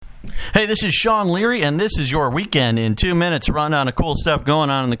Hey, this is Sean Leary, and this is your weekend in 2 minutes rundown of cool stuff going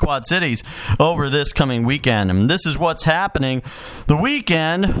on in the Quad Cities over this coming weekend. And this is what's happening the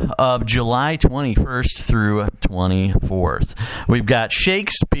weekend of July 21st through 24th. We've got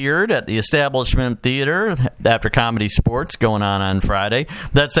Shakespeare at the Establishment Theater after Comedy Sports going on Friday.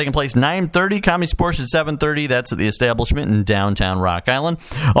 That's taking place 9:30. Comedy Sports at 7:30. That's at the Establishment in downtown Rock Island.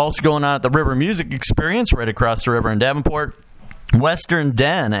 Also going on at the River Music Experience right across the river in Davenport. Western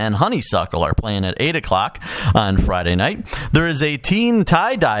Den and Honeysuckle are playing at 8 o'clock on Friday night. There is a teen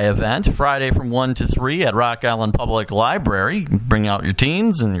tie-dye event Friday from 1 to 3 at Rock Island Public Library. Bring out your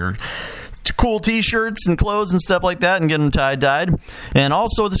teens and your cool t-shirts and clothes and stuff like that and get them tie-dyed. And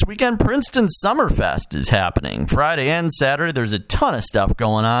also this weekend, Princeton Summerfest is happening. Friday and Saturday, there's a ton of stuff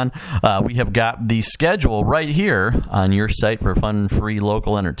going on. We have got the schedule right here on your site for fun, free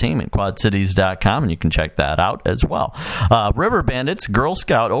local entertainment, quadcities.com, and you can check that out as well. River Bandits Girl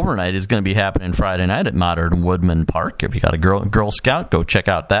Scout Overnight is going to be happening Friday night at Modern Woodman Park. If you got a Girl Scout, go check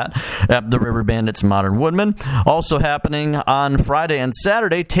out that at the River Bandits Modern Woodman. Also happening on Friday and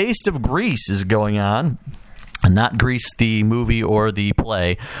Saturday, Taste of Greece is going on. Not Greece the movie or the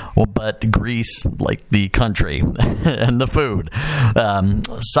play, but Greece like the country and the food.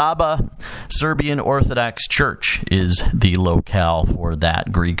 Saba Serbian Orthodox Church is the locale for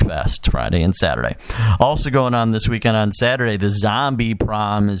that Greek Fest Friday and Saturday. Also going on this weekend on Saturday, the Zombie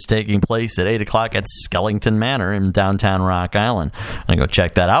Prom is taking place at 8 o'clock at Skellington Manor in downtown Rock Island. I'm going to go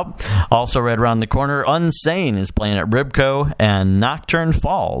check that out. Also right around the corner, Unsane is playing at Ribco, and Nocturne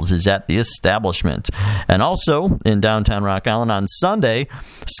Falls is at the Establishment. And also in downtown Rock Island on Sunday,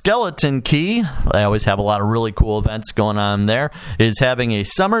 Skeleton Key, I always have a lot of really cool events going on there, is having a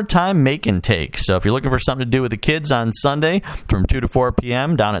summertime make and take. So if you're looking for something to do with the kids on Sunday from 2 to 4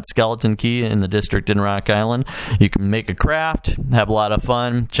 p.m. down at Skeleton Key in the district in Rock Island, you can make a craft, have a lot of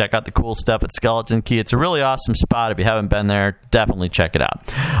fun, check out the cool stuff at Skeleton Key. It's a really awesome spot. If you haven't been there, definitely check it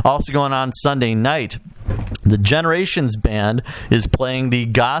out. Also going on Sunday night, the Generations Band is playing the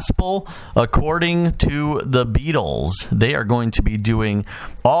Gospel According to the Beatles. They are going to be doing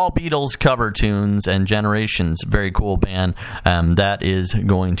all Beatles cover tunes and Generations. Very cool band. That is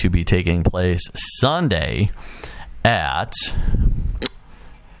going to be taking place Sunday at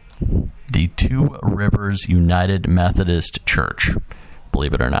the Two Rivers United Methodist Church,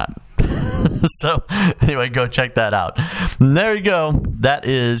 believe it or not. So anyway, go check that out. And there you go. That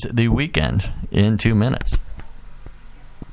is the weekend in 2 minutes.